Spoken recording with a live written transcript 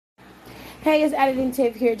Hey, it's Editing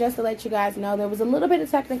Tiff here. Just to let you guys know, there was a little bit of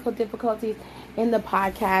technical difficulties in the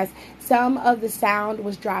podcast. Some of the sound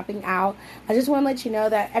was dropping out. I just want to let you know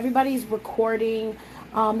that everybody's recording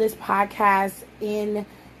this podcast in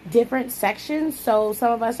different sections. So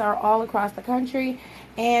some of us are all across the country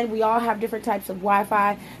and we all have different types of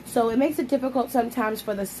Wi-Fi. So it makes it difficult sometimes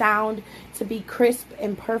for the sound to be crisp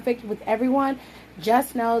and perfect with everyone.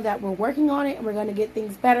 Just know that we're working on it and we're going to get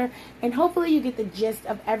things better. And hopefully you get the gist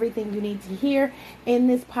of everything you need to hear in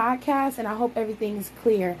this podcast. And I hope everything is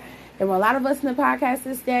clear. There were a lot of us in the podcast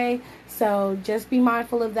this day. So just be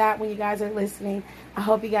mindful of that when you guys are listening. I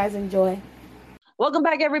hope you guys enjoy. Welcome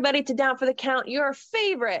back, everybody, to Down for the Count, your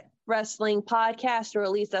favorite wrestling podcast, or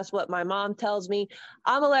at least that's what my mom tells me.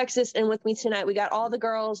 I'm Alexis, and with me tonight, we got all the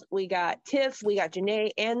girls. We got Tiff, we got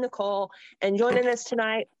Janae, and Nicole. And joining us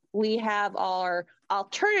tonight, we have our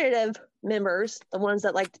alternative members, the ones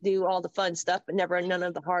that like to do all the fun stuff, but never none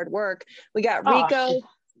of the hard work. We got Rico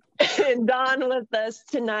and Don with us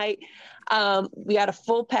tonight. We got a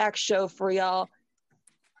full pack show for y'all.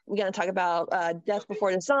 We're going to talk about Death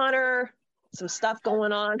Before Dishonor, some stuff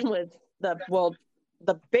going on with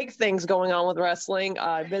the big things going on with wrestling.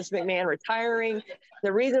 Vince McMahon retiring,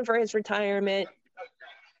 the reason for his retirement,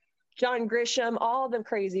 John Grisham, all the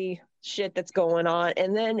crazy shit that's going on.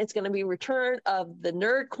 And then it's going to be return of the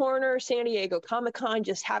Nerd Corner. San Diego Comic-Con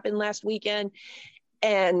just happened last weekend.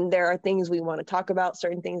 And there are things we want to talk about,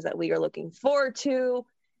 certain things that we are looking forward to.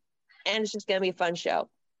 And it's just going to be a fun show.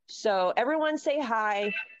 So everyone say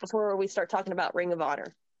hi before we start talking about Ring of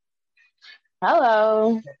Honor.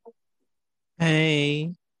 Hello.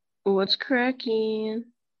 Hey. What's cracking?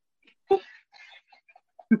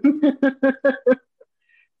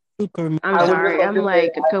 I'm sorry.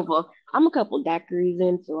 I'm a couple daiquiris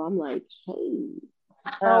in, so I'm like, hey.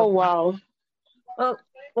 Oh, wow. Well,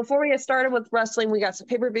 before we get started with wrestling, we got some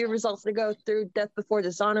pay-per-view results to go through. Death Before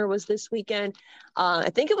Dishonor was this weekend.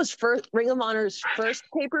 I think it was Ring of Honor's first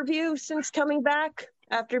pay-per-view since coming back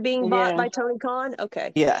after being bought by Tony Khan.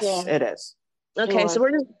 Okay. Yes, it is. Okay, so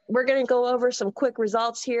we're going to go over some quick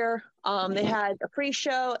results here. They had a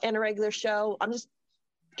pre-show and a regular show. I'm just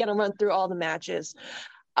going to run through all the matches.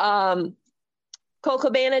 Cole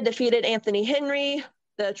Cabana defeated Anthony Henry.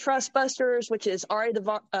 The Trustbusters, which is Ari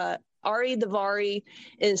Daivari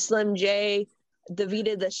and Slim J,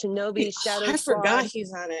 defeated the Shinobi Shadow Squad. I forgot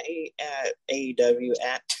he's on AEW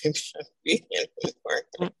active.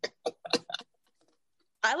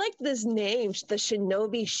 I like this name, the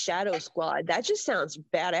Shinobi Shadow Squad. That just sounds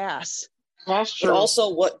badass. That's true. But also,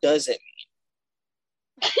 what does it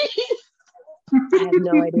mean? I have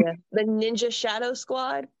no idea. The Ninja Shadow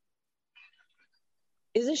Squad?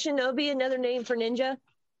 Isn't Shinobi another name for ninja?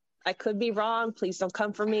 I could be wrong. Please don't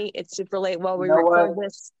come for me. It's super late while we record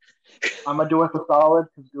this. I'm going to do it for solid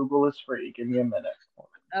because Google is free. Give me a minute.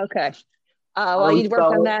 Okay. While you work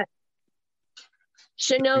on that,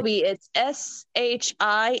 Shinobi, it's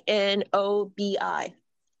Shinobi.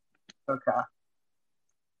 Okay.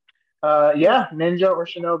 Ninja or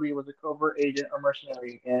Shinobi was a covert agent or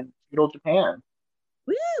mercenary in feudal Japan.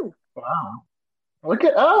 Woo! Wow. Look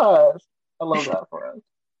at us. I love that for us.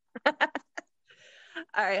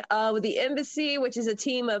 All right. With the Embassy, which is a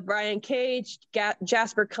team of Brian Cage,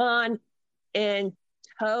 Jasper Khan, and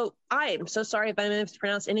I am so sorry if I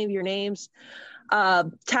mispronounced any of your names.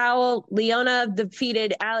 Tao Leona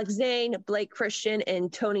defeated Alex Zane, Blake Christian,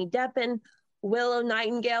 and Tony Deppen. Willow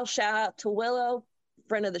Nightingale, shout out to Willow,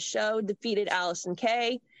 friend of the show, defeated Allison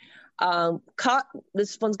Kay.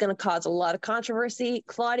 This one's going to cause a lot of controversy.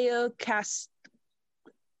 Claudio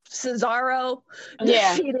Cesaro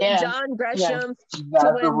defeated John Gresham to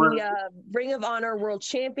win the Ring of Honor World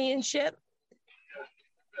Championship.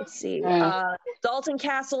 Let's see. Dalton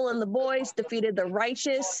Castle and the boys defeated the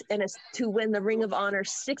Righteous to win the Ring of Honor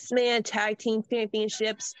 6-man tag team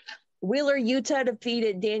championships. Wheeler Yuta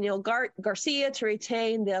defeated Daniel Garcia to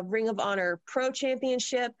retain the Ring of Honor Pro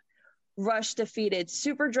Championship. Rush defeated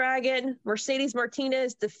Super Dragon. Mercedes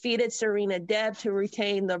Martinez defeated Serena Deeb to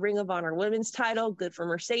retain the Ring of Honor Women's title. Good for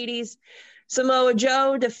Mercedes. Samoa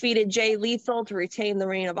Joe defeated Jay Lethal to retain the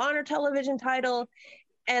Ring of Honor television title.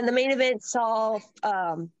 And the main event saw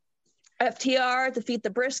FTR defeat the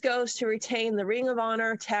Briscoes to retain the Ring of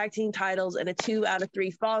Honor tag team titles in a 2 out of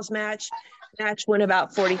 3 falls match. Match went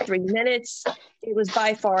about 43 minutes. It was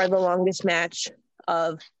by far the longest match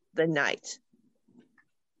of the night.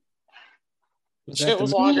 Shit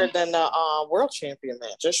was longer than the world champion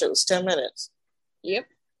match. That shit was 10 minutes. Yep.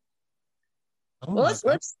 Well,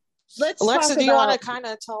 let's Alexa, do you want to kind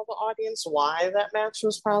of tell the audience why that match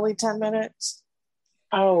was probably 10 minutes?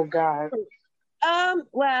 Oh, God.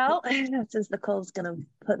 Well, since Nicole's gonna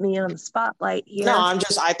put me on the spotlight here. No,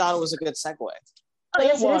 I thought it was a good segue. Oh,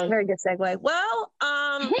 yes, it is a very good segue. Well,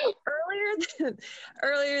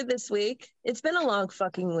 earlier this week, it's been a long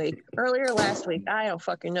fucking week. Earlier last week, I don't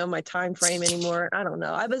fucking know my time frame anymore. I don't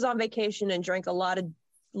know. I was on vacation and drank a lot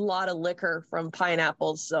of liquor from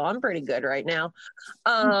pineapples, so I'm pretty good right now.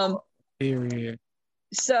 Period.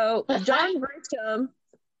 So John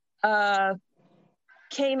Grisham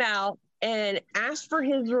came out and asked for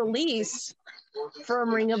his release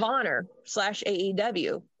from Ring of Honor /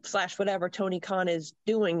 AEW / whatever Tony Khan is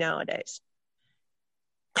doing nowadays.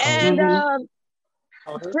 And Grisham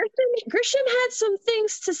had some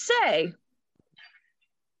things to say.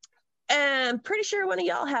 And I'm pretty sure one of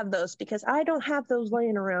y'all have those because I don't have those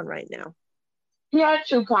laying around right now. He had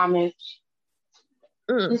 2 comments.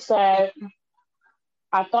 He said,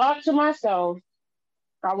 I thought to myself,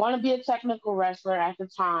 I want to be a technical wrestler at the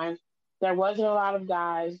time. There wasn't a lot of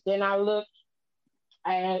guys. Then I looked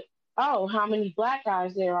at, how many black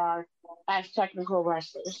guys there are as technical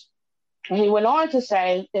wrestlers. And he went on to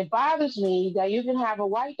say, it bothers me that you can have a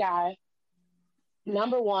white guy,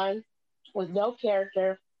 number one, with no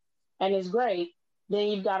character, and is great. Then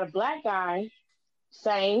you've got a black guy,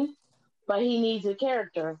 same, but he needs a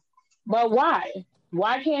character. But why?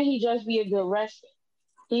 Why can't he just be a good wrestler?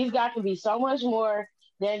 He's got to be so much more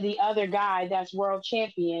than the other guy that's world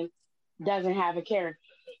champion doesn't have a character.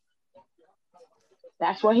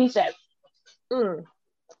 That's what he said. And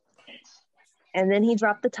then he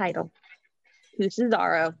dropped the title to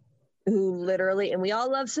Cesaro, who literally, and we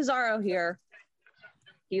all love Cesaro here,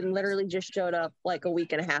 he literally just showed up like a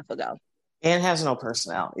week and a half ago. And has no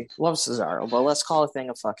personality. Love Cesaro, but let's call a thing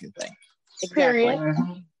a fucking thing.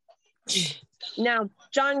 Exactly. Now,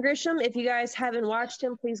 John Grisham, if you guys haven't watched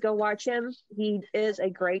him, please go watch him. He is a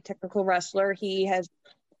great technical wrestler. He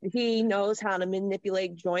knows how to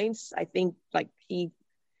manipulate joints. I think he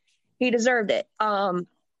deserved it.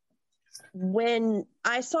 When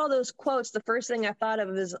I saw those quotes, the first thing I thought of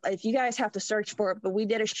is, if you guys have to search for it, but we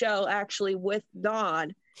did a show actually with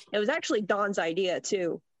Dawn. It was actually Dawn's idea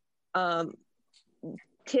too.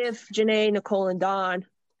 Tiff, Janae, Nicole, and Dawn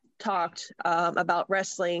talked about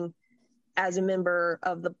wrestling as a member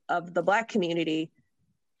of the Black community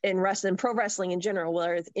in wrestling, pro wrestling in general,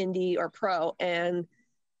 whether it's indie or pro. And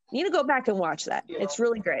you need to go back and watch that. It's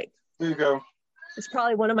really great. There you go. It's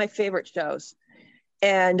probably one of my favorite shows.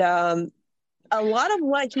 And a lot of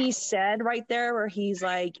what he said right there, where he's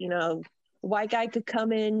like, white guy could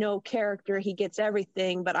come in, no character, he gets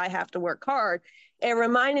everything, but I have to work hard. It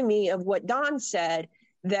reminded me of what Don said,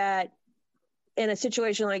 that in a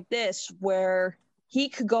situation like this, where he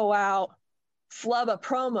could go out, flub a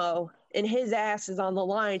promo, and his ass is on the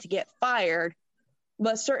line to get fired,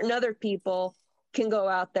 but certain other people can go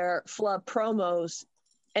out there, flub promos,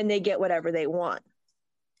 and they get whatever they want.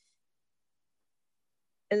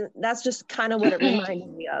 And that's just kind of what it reminded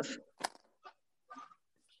me of.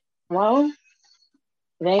 Well,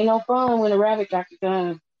 it ain't no fun when a rabbit got the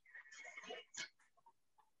gun.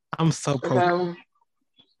 I'm so pro.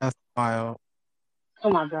 That's wild. Oh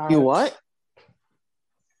my God. You what?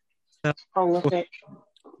 Prolific.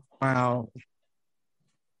 Wow.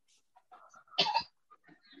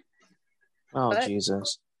 Oh,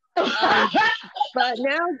 Jesus. But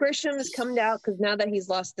now Grisham's come out, because now that he's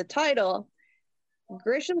lost the title,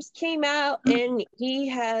 Grisham's came out and he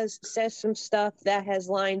has said some stuff that has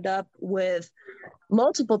lined up with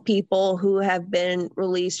multiple people who have been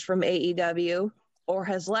released from AEW or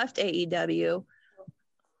has left AEW.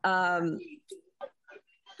 But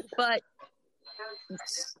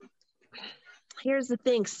here's the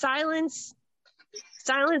thing. Silence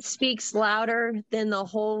speaks louder than the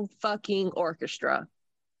whole fucking orchestra.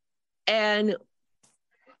 And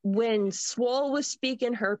when Swole was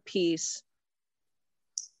speaking her piece,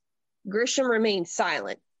 Grisham remained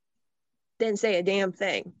silent, didn't say a damn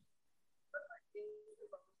thing.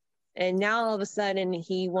 And now all of a sudden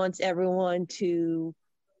he wants everyone to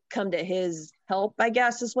come to his help, I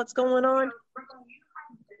guess is what's going on.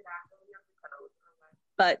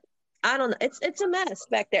 But I don't know. It's a mess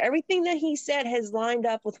back there. Everything that he said has lined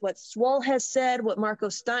up with what Swole has said, what Marco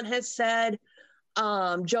Stunt has said,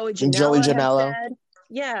 Joey Janela has said.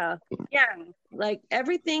 Yeah. Like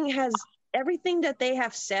everything that they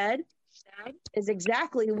have said is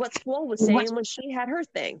exactly what Swole was saying when she had her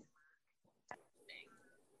thing.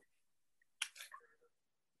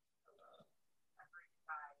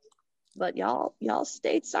 But y'all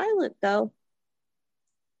stayed silent though.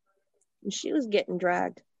 And she was getting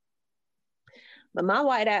dragged. But my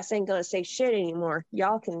white ass ain't gonna say shit anymore.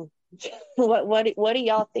 Y'all can what do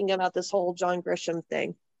y'all think about this whole John Grisham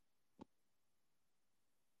thing?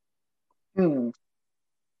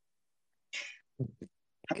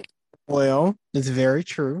 Well, it's very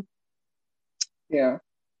true. Yeah.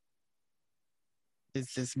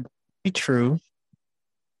 It's just very true.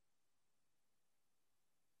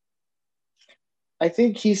 I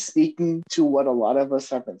think he's speaking to what a lot of us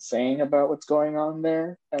have been saying about what's going on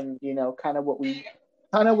there, and kind of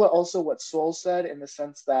what Soul said, in the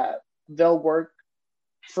sense that they'll work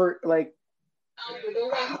for, like,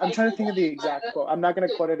 I'm trying to think of the exact quote. I'm not going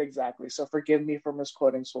to quote it exactly, so forgive me for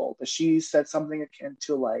misquoting Soul, but she said something akin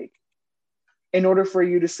to, like, in order for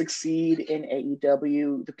you to succeed in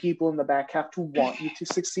AEW, the people in the back have to want you to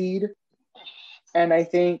succeed. And I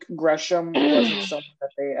think Gresham wasn't someone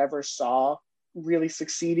that they ever saw really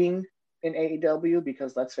succeeding in AEW,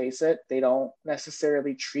 because let's face it, they don't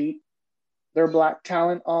necessarily treat their black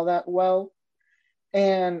talent all that well.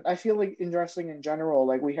 And I feel like in wrestling in general,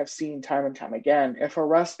 like we have seen time and time again, if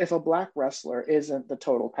a black wrestler isn't the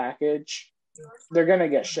total package, they're gonna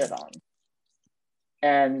get shit on.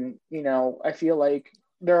 And I feel like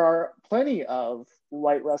there are plenty of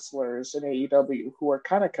white wrestlers in AEW who are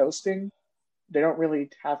kind of coasting. They don't really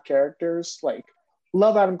have characters. Like,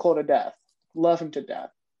 love Adam Cole to death. Love him to death.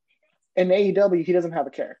 In AEW, he doesn't have a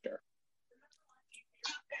character.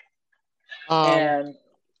 And,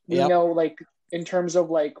 like, in terms of,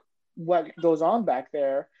 like, what goes on back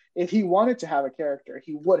there, if he wanted to have a character,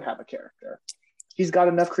 he would have a character. He's got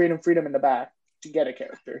enough creative freedom in the back to get a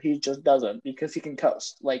character. He just doesn't, because he can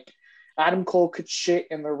coast. Like, Adam Cole could shit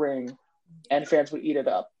in the ring and fans would eat it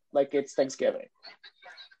up like it's Thanksgiving.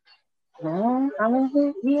 I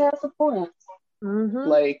mean, he has a point. Mm-hmm.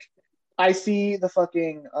 Like, I see the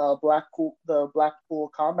fucking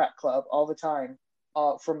Blackpool Combat Club all the time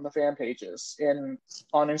from the fan pages and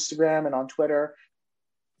on Instagram and on Twitter.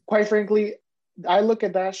 Quite frankly, I look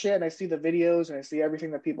at that shit and I see the videos and I see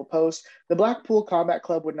everything that people post. The Blackpool Combat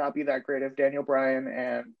Club would not be that great if Daniel Bryan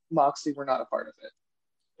and Moxley were not a part of it.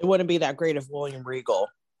 It wouldn't be that great if William Regal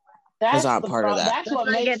was not part of that. That's what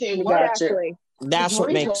makes it work. Exactly. That's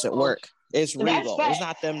what makes it work. It's Regal. It's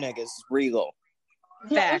not them niggas. It's Regal.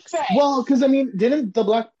 Facts. Well, because, I mean, didn't the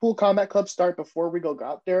Blackpool Combat Club start before Regal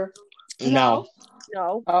got there? No.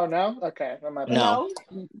 No. Oh, no? Okay. No.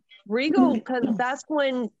 Regal, because that's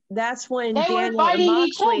when they Daniel were fighting and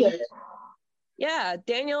each Moxley. other. Yeah,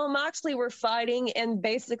 Daniel and Moxley were fighting, and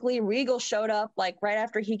basically Regal showed up like right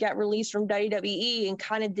after he got released from WWE and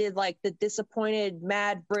kind of did like the disappointed,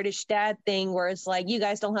 mad British dad thing, where it's like, you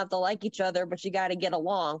guys don't have to like each other, but you got to get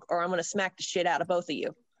along, or I'm going to smack the shit out of both of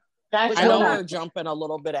you. I know we're jumping a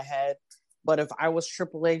little bit ahead, but if I was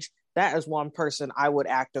Triple H, that is one person I would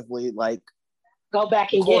actively, like, go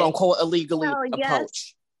back and quote unquote illegally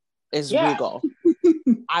approach. Is Yeah. Regal.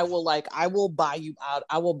 I will buy you out.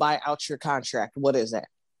 I will buy out your contract. What is that?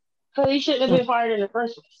 So he shouldn't have been fired in the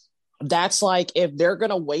first place. That's like, if they're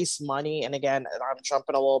gonna waste money, and again, I'm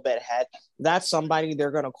jumping a little bit ahead, that's somebody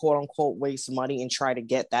they're gonna quote unquote waste money and try to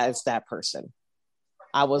get. That is that person.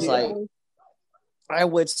 I was like, I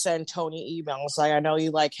would send Tony emails like, I know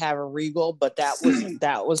you like having Regal, but that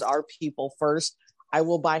was our people first. I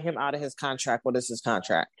will buy him out of his contract. What is his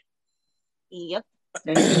contract? Yep.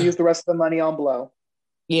 And you can use the rest of the money on Blow.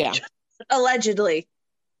 Yeah. Allegedly.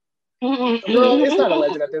 Bro, it's not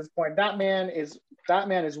alleged at this point. That man is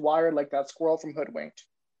wired like that squirrel from Hoodwinked.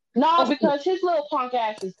 No, because his little punk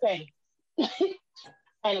ass is paying.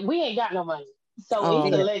 And we ain't got no money. So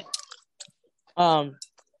he's alleged.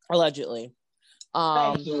 Allegedly.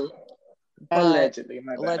 Thank you.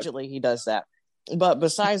 Allegedly he does that. But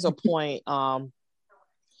besides the point,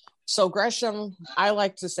 so Gresham, I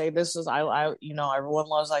like to say this is I everyone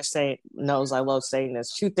knows I love saying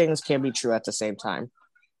this. Two things can be true at the same time.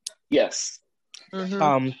 Yes.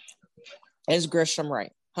 Mm-hmm. Is Gresham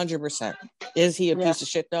right? 100%. Is he a piece of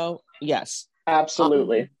shit though? Yes.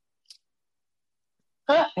 Absolutely.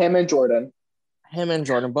 Him and Jordan,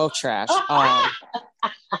 both trash.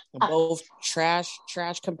 Both trash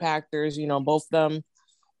compactors. Both of them.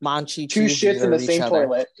 Monchi two shits in the same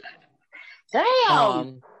toilet.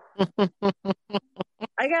 Damn.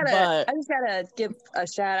 I just gotta give a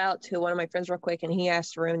shout out to one of my friends real quick, and he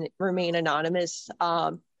asked to remain anonymous.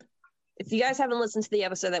 If you guys haven't listened to the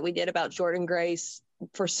episode that we did about Jordynne Grace,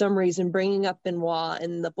 for some reason bringing up Benoit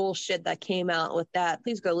and the bullshit that came out with that,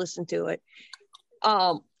 please go listen to it.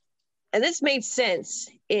 And this made sense.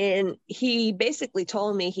 And he basically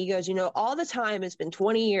told me, he goes, all the time, it's been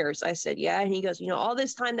 20 years. I said, yeah. And he goes, all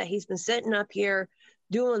this time that he's been sitting up here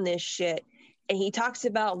doing this shit. And he talks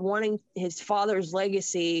about wanting his father's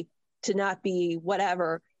legacy to not be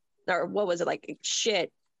whatever, or what was it, like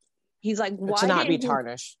shit. He's like, why to not be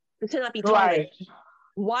tarnished. To not be tarnished. Right.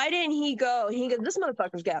 Why didn't he go? He goes, this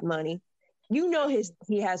motherfucker's got money.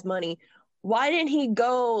 he has money. Why didn't he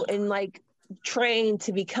go and like train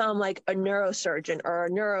to become like a neurosurgeon or a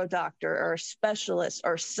neurodoctor or a specialist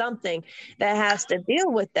or something that has to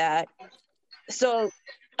deal with that? So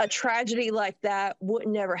a tragedy like that would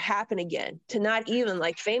never happen again to not even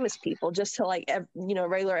like famous people, just to like,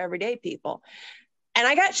 regular everyday people. And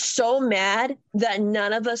I got so mad that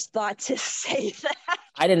none of us thought to say that.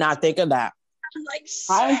 I did not think of that.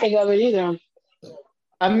 I didn't think of it either.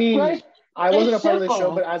 I mean, Right. I wasn't a part of the simple.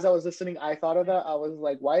 show, but as I was listening, I thought of that. I was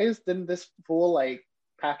like, why didn't this fool like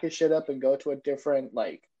pack his shit up and go to a different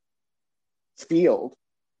like field?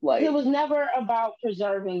 Like, It was never about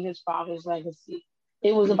preserving his father's legacy.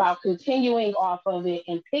 It was about continuing off of it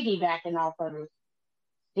and piggybacking off of it.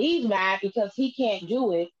 He's mad because he can't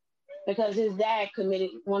do it because his dad committed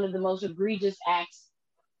one of the most egregious acts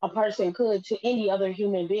a person could to any other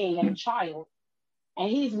human being and a child. And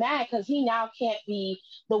he's mad because he now can't be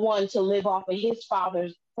the one to live off of his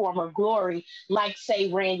father's former glory, like, say,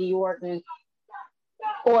 Randy Orton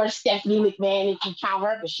or Stephanie McMahon, if you count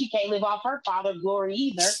her, but she can't live off her father's glory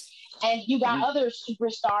either. And you got other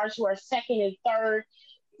superstars who are second and third,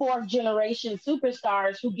 fourth generation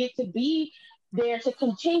superstars who get to be there to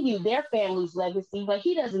continue their family's legacy, but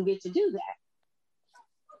he doesn't get to do that.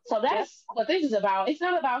 So that's what this is about. It's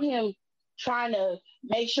not about him trying to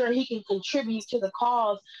make sure he can contribute to the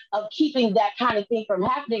cause of keeping that kind of thing from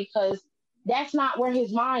happening, because that's not where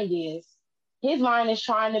his mind is. His mind is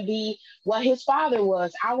trying to be what his father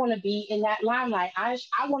was. I want to be in that limelight. I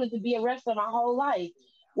wanted to be a wrestler my whole life.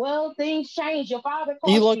 Well, things change. Your father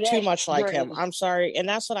cost You look you too that much like him. dream. I'm sorry. And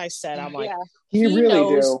that's what I said. I'm like, he really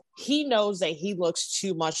knows, do. He knows that he looks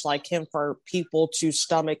too much like him for people to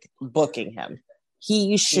stomach booking him.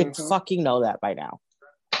 He should fucking know that by now.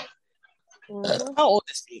 How old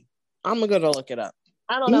is he? I'm going to look it up.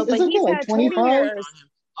 I don't know, but he's like had 20 years.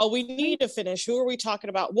 Oh, we need to finish. Who are we talking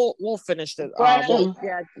about? We'll finish it.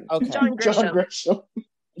 Okay. John Gresham.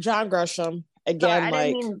 John Gresham. Again,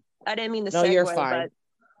 I didn't mean to no, segue, you're fine.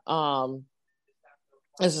 But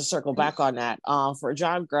let's just circle back on that. For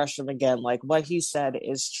John Gresham, again, like what he said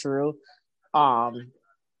is true. I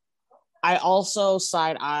also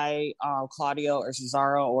side eye Claudio or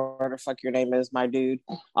Cesaro or whatever the fuck your name is, my dude.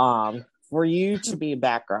 For you to be a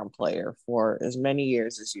background player for as many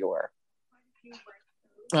years as you were,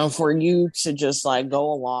 for you to just like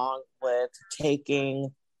go along with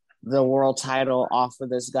taking the world title off of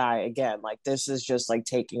this guy again, like this is just like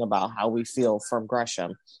taking about how we feel from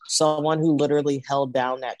Gresham, someone who literally held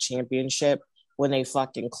down that championship when they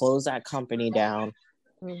fucking closed that company down,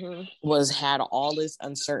 had all this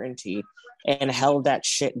uncertainty and held that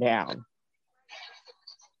shit down,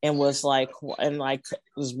 and was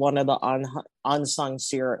one of the unsung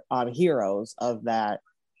heroes of that,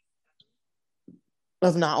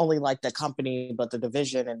 of not only like the company but the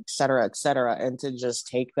division, and et cetera, and to just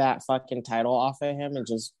take that fucking title off of him and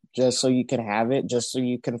just so you can have it, just so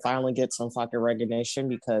you can finally get some fucking recognition,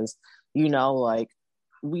 because like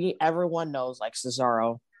everyone knows like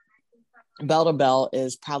Cesaro, bell to bell,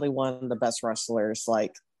 is probably one of the best wrestlers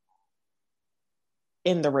like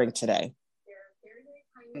in the ring today.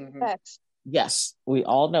 Yes, we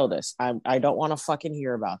all know this. I don't want to fucking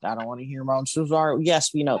hear about that. I don't want to hear about Cesaro.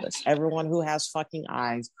 Yes, we know this. Everyone who has fucking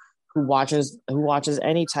eyes, who watches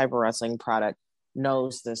any type of wrestling product,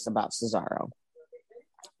 knows this about Cesaro.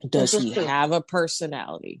 Does he have a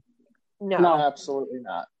personality? No, absolutely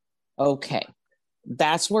not. Okay.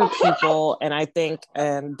 That's where people, and I think,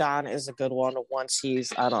 and Don is a good one once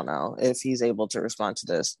he's, I don't know if he's able to respond to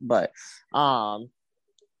this, but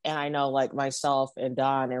and I know like myself and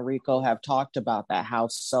Don and Rico have talked about that, how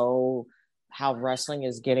wrestling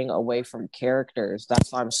is getting away from characters.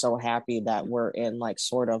 That's why I'm so happy that we're in like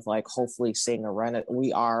sort of like hopefully seeing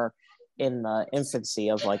we are in the infancy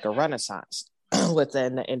of like a renaissance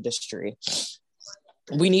within the industry.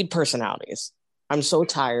 We need personalities. I'm so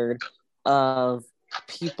tired of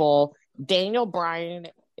people. Daniel Bryan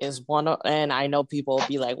is one of, and I know people will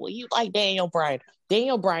be like, well, you like Daniel Bryan.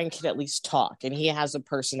 Daniel Bryan can at least talk, and he has a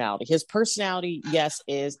personality. His personality, yes,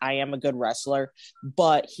 is I am a good wrestler,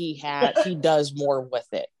 but he does more with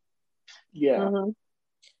it. Yeah.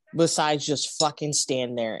 Besides just fucking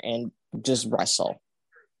stand there and just wrestle.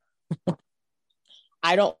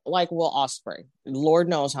 I don't like Will Ospreay. Lord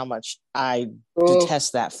knows how much I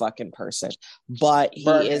detest that fucking person. But he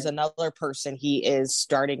is another person. He is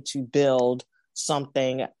starting to build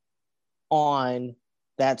something on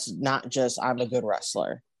that's not just I'm a good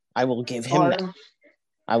wrestler. I will give him that.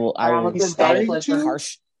 I will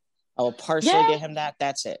partially get him that.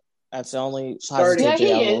 That's it. That's the only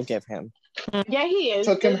positivity I will give him. Yeah, he is.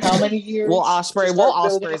 Took him how many years? Will Ospreay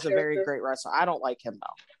is a character? very great wrestler. I don't like him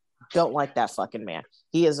though. Don't like that fucking man.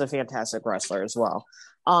 He is a fantastic wrestler as well.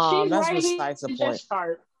 That's besides the point.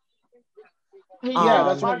 Yeah,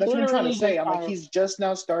 that's what I'm trying to say. I'm like, he's just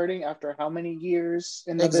now starting after how many years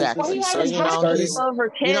in the exactly. business? So he's over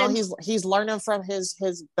 10. He's learning from his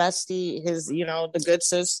bestie, the good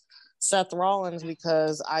sis Seth Rollins,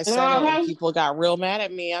 because I said it when people got real mad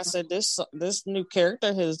at me. I said this new character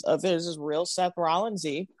of his is real Seth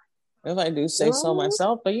Rollins-y. If I do say so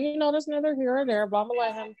myself, but that's neither here or there. But I'm gonna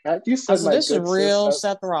let him. This is real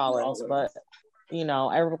Seth Rollins, but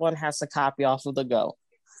everyone has to copy off of the GOAT.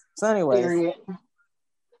 So anyway,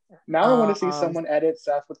 now I want to see someone edit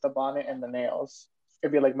Seth with the bonnet and the nails.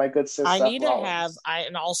 It'd be like my good sis. I Seth need Rollins. to have. I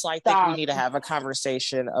think we need to have a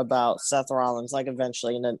conversation about Seth Rollins, like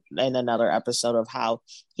eventually in another episode, of how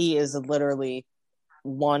he is literally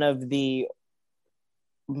one of the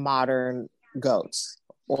modern GOATs,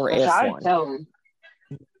 or if one.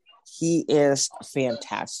 He is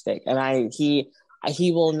fantastic, and he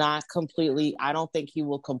will not completely. I don't think he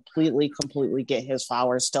will completely get his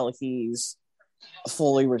flowers till he's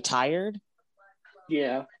fully retired.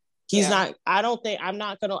 Yeah. He's not. I don't think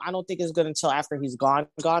it's good until after he's gone.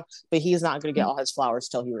 But he's not going to get all his flowers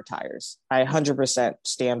till he retires. I 100%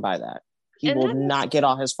 stand by that. He will not get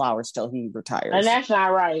all his flowers till he retires, and that's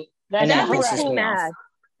not right. That makes me mad.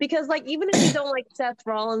 Because, even if you don't like Seth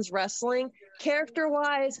Rollins wrestling,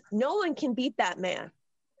 character-wise, no one can beat that man.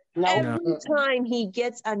 No. Every time he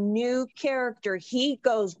gets a new character, he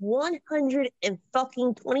goes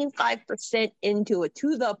 125% into it,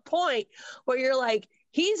 to the point where you're like,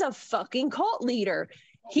 he's a fucking cult leader.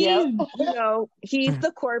 He's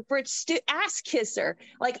the corporate ass kisser.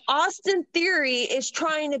 Like, Austin Theory is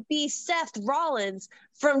trying to be Seth Rollins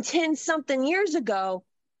from 10-something years ago,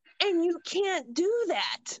 and you can't do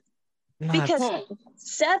that because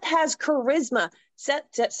Seth has charisma. Seth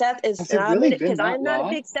is because I'm not a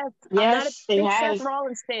big Seth. Yes, I'm not a big Seth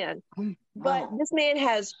Rollins fan. But this man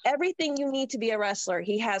has everything you need to be a wrestler.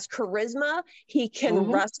 He has charisma. He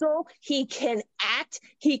can wrestle. He can act.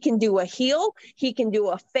 He can do a heel. He can do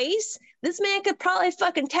a face. This man could probably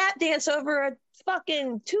fucking tap dance over a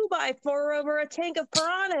fucking 2x4 over a tank of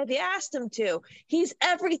piranha if you asked him to. He's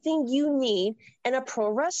everything you need in a pro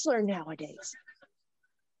wrestler nowadays.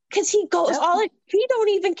 Because he goes he don't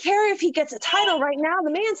even care if he gets a title right now.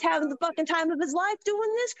 The man's having the fucking time of his life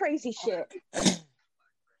doing this crazy shit.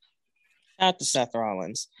 At the Seth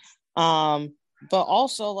Rollins. But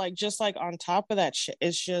also, just on top of that shit,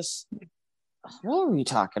 it's just, what were we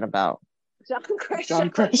talking about? John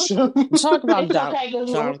Christian. We're talking about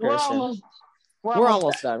John Christian. We're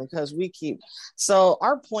almost done because we keep. So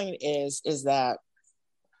our point is that,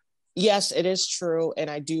 yes, it is true, and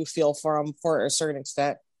I do feel for him for a certain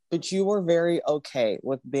extent, but you were very okay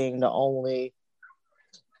with being the only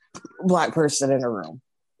Black person in the room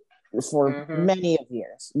for many of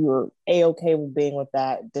years. You were okay with being with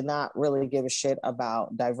that, did not really give a shit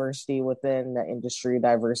about diversity within the industry,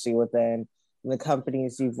 diversity within the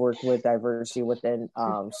companies you've worked with, diversity within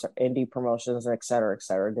indie promotions, et cetera,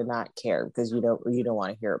 did not care because you don't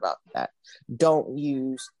want to hear about that. Don't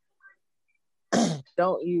use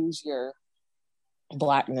your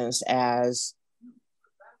Blackness as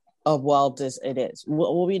it is.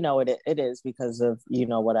 Well, we know it is because of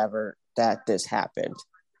whatever that this happened.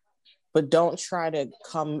 But don't try to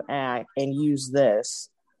come at and use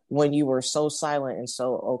this when you were so silent and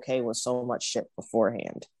so okay with so much shit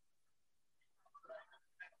beforehand.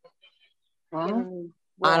 I don't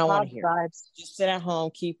want to hear it. Just sit at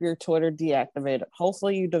home, keep your Twitter deactivated.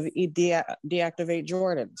 Hopefully you deactivate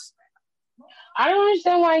Jordan's. I don't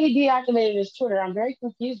understand why he deactivated his Twitter. I'm very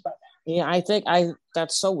confused by that. Yeah, I think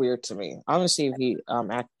that's so weird to me. I'm gonna see if he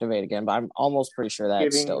activate again, but I'm almost pretty sure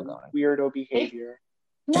that's still going. Weirdo behavior.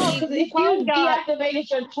 No, because if you deactivated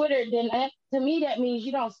your Twitter, then to me that means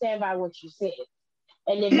you don't stand by what you said.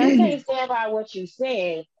 And if you can't stand by what you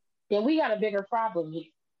said, then we got a bigger problem here.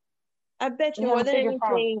 I bet you more than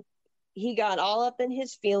anything, he got all up in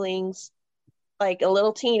his feelings like a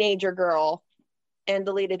little teenager girl and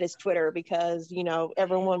deleted his Twitter because,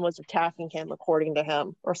 everyone was attacking him according to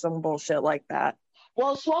him or some bullshit like that.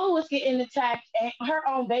 Well, Swole was getting attacked and her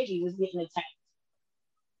own baby was getting attacked.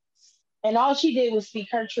 And all she did was speak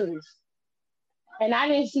her truth. And I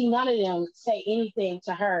didn't see none of them say anything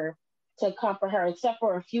to her to comfort her, except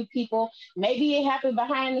for a few people. Maybe it happened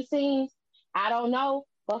behind the scenes. I don't know.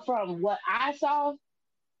 But from what I saw,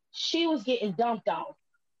 she was getting dumped on.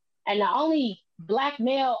 And the only Black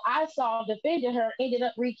male I saw defending her ended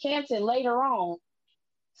up recanting later on.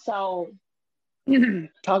 So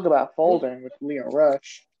talk about folding with Leo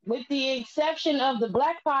Rush. with the exception of the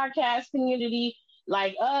Black podcast community,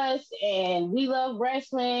 like us, and We Love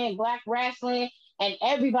Wrestling, Black Wrestling, and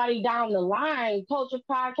everybody down the line, Culture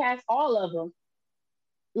Podcast, all of them.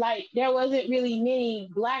 Like, there wasn't really many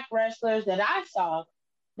Black wrestlers that I saw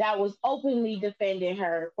that was openly defending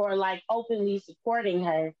her or like openly supporting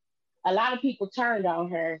her. A lot of people turned on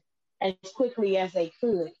her as quickly as they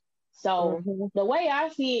could. So the way I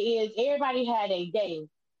see it is everybody had a day.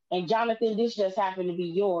 And Jonathan, this just happened to be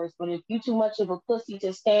yours. But if you too much of a pussy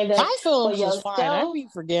to stand up My feelings for is yourself, fine. I be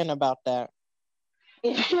forgetting about that.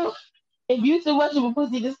 If you too much of a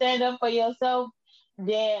pussy to stand up for yourself,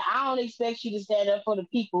 then I don't expect you to stand up for the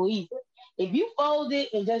people either. If you folded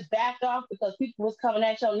and just backed off because people was coming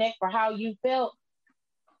at your neck for how you felt,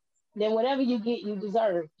 then whatever you get, you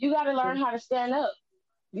deserve. You got to learn how to stand up.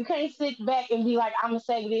 You can't sit back and be like, I'm going to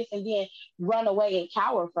say this and then run away and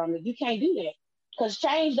cower from it. You can't do that. Because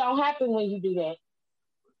change don't happen when you do that.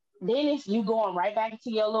 Then it's you going right back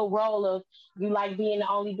into your little role of you like being the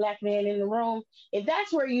only Black man in the room. If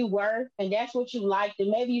that's where you were and that's what you liked,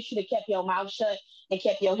 then maybe you should have kept your mouth shut and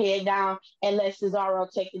kept your head down and let Cesaro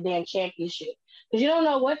take the damn championship. Because you don't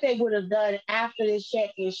know what they would have done after this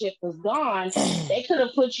championship was gone. They could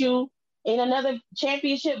have put you in another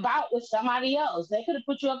championship bout with somebody else. They could have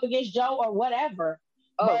put you up against Joe or whatever.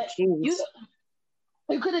 Oh, jeez.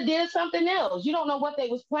 You could have did something else. You don't know what they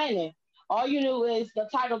was planning. All you knew is the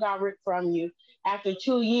title got ripped from you after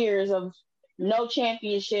 2 years of no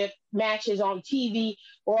championship matches on TV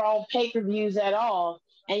or on pay-per-views at all.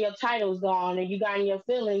 And your title's gone and you got in your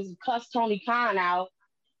feelings, cussed Tony Khan out.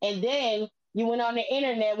 And then you went on the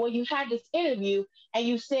internet where you had this interview and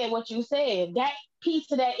you said what you said. That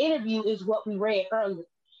piece of that interview is what we read earlier.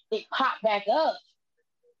 It popped back up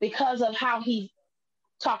because of how he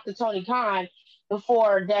talked to Tony Khan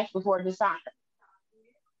before Death Before Dishonor.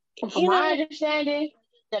 From my understanding,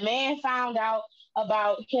 the man found out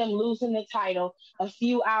about him losing the title a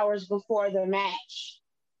few hours before the match.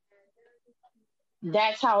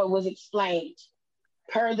 That's how it was explained,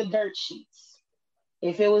 per the dirt sheets.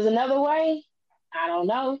 If it was another way, I don't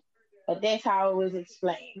know, but that's how it was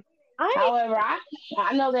explained. However,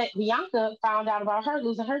 I know that Bianca found out about her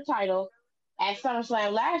losing her title at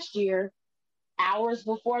SummerSlam last year, hours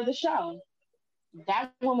before the show.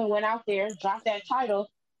 That woman went out there, dropped that title,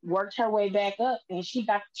 worked her way back up, and she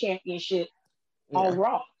got the championship on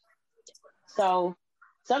Raw. So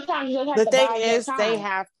sometimes you just have to buy your time. The thing is, they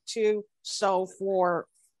have to. So for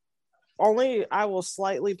only, I will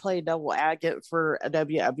slightly play double advocate for a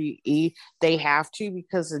WWE. They have to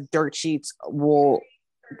because the dirt sheets will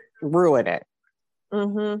ruin it.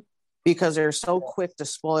 Because they're so quick to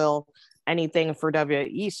spoil anything for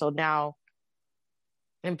WWE. So now,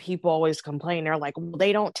 and people always complain. They're like, well,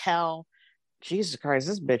 they don't tell. Jesus Christ,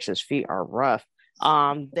 this bitch's feet are rough.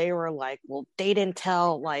 They were like, well, they didn't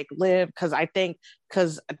tell like Liv because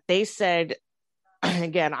they said,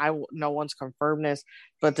 again, no one's confirmed this,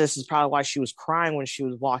 but this is probably why she was crying when she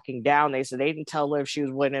was walking down. They said they didn't tell Liv she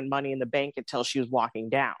was winning Money in the Bank until she was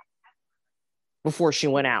walking down, before she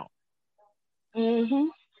went out.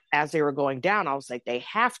 As they were going down, I was like, they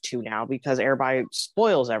have to now because everybody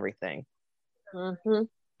spoils everything.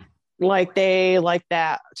 Like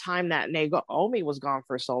that time that Naomi was gone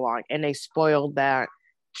for so long and they spoiled that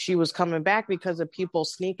she was coming back because of people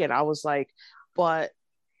sneaking. I was like, but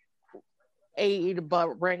Ring of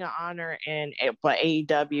Honor but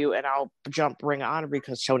AEW, and I'll jump Ring of Honor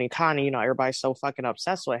because Tony Khan, everybody's so fucking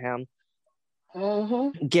obsessed with him.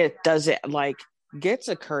 Gets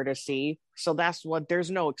a courtesy. So that's what, there's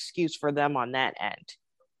no excuse for them on that end.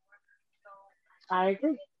 I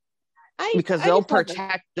agree. Because they'll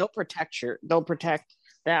protect that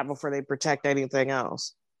before they protect anything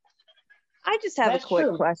else. I just have a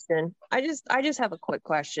quick question. I just have a quick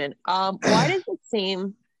question. Why does it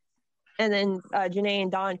seem, and then Janae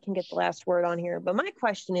and Dawn can get the last word on here, but my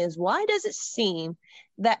question is, why does it seem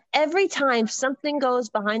that every time something goes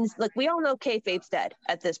behind this, like, we all know kayfabe's dead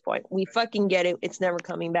at this point. We fucking get it. It's never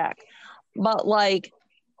coming back. But like,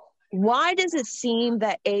 why does it seem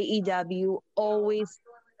that AEW always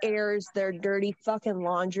airs their dirty fucking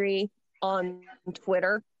laundry on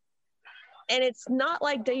Twitter? And it's not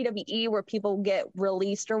like WWE where people get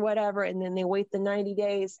released or whatever and then they wait the 90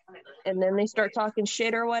 days and then they start talking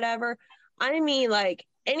shit or whatever. I mean, like,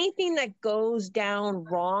 anything that goes down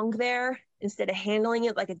wrong there, instead of handling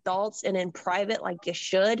it like adults and in private like you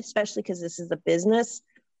should, especially because this is a business,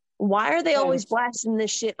 why are they always blasting this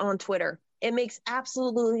shit on Twitter? It makes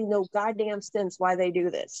absolutely no goddamn sense why they do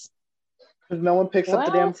this. Because no one picks up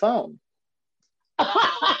the damn phone.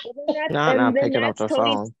 Not picking up the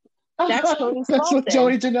phone. That's Tony's fault. That's what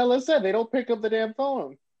Joey Janela said. They don't pick up the damn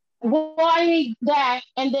phone. Why that?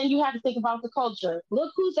 And then you have to think about the culture.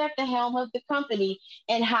 Look who's at the helm of the company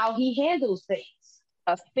and how he handles things.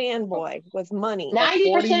 A fanboy with money.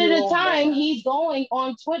 90% of the time, he's going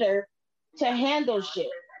on Twitter to handle shit.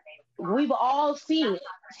 We've all seen it.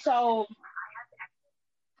 So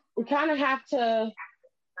we kind of have to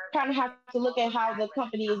look at how the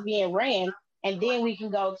company is being ran, and then we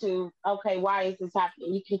can go to, okay, why is this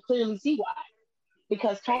happening? You can clearly see why.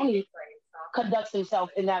 Because Tony conducts himself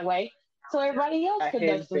in that way, so everybody else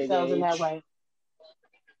conducts themselves in that way.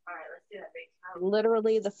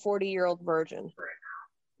 Literally the 40-year-old virgin.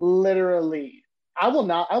 Literally. I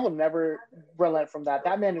will never relent from that.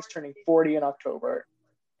 That man is turning 40 in October.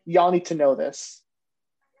 Y'all need to know this.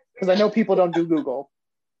 Because I know people don't do Google.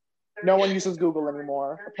 No one uses Google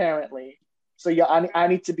anymore, apparently. So yeah, I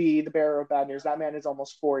need to be the bearer of bad news. That man is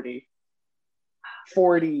almost 40.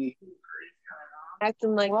 40.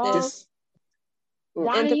 Acting like this.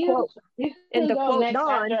 Donnie, and to quote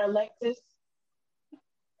Don, Alexis.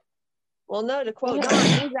 Well, no, to quote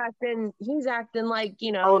Don, he's acting like,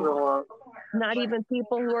 not even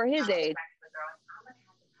people who are his age.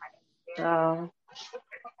 But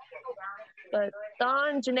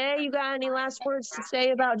Don, Janae, you got any last words to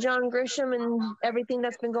say about John Grisham and everything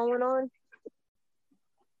that's been going on?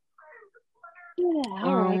 Yeah,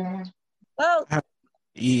 all right.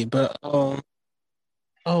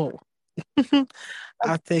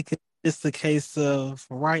 I think it's the case of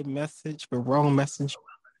right message but wrong message.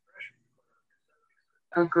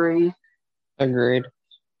 Agreed. Agreed.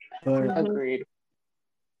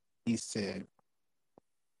 He said.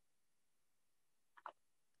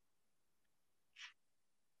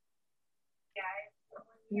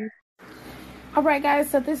 All right, guys,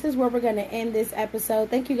 so this is where we're going to end this episode.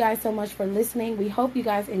 Thank you guys so much for listening. We hope you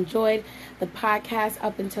guys enjoyed the podcast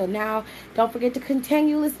up until now. Don't forget to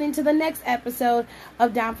continue listening to the next episode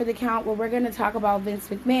of Down for the Count, where we're going to talk about Vince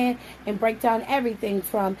McMahon and break down everything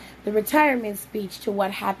from the retirement speech to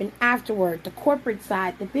what happened afterward, the corporate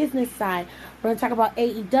side, the business side. We're going to talk about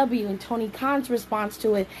AEW and Tony Khan's response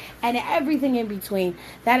to it and everything in between.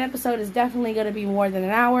 That episode is definitely going to be more than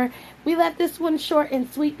an hour. We left this one short and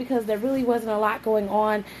sweet because there really wasn't a lot going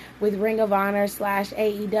on with Ring of Honor /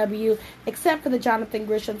 AEW, except for the Jonathan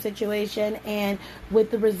Grisham situation and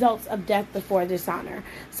with the results of Death Before Dishonor.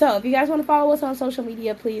 So if you guys want to follow us on social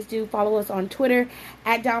media, please do follow us on Twitter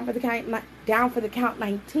at Down for the Count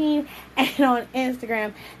 19 and on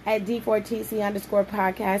Instagram at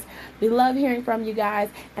D4TC_podcast. We love hearing from you guys.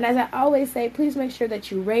 And as I always say, please make sure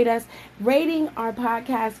that you rate us. Rating our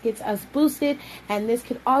podcast gets us boosted, and this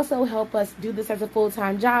could also help us do this as a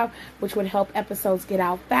full-time job, which would help episodes get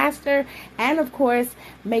out faster and, of course,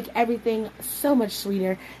 make everything so much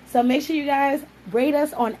sweeter. So make sure you guys rate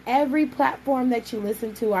us on every platform that you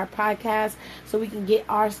listen to our podcast so we can get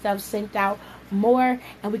our stuff synced out more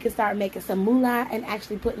and we can start making some moolah and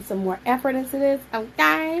actually putting some more effort into this.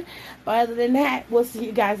 Okay? But other than that, we'll see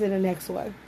you guys in the next one.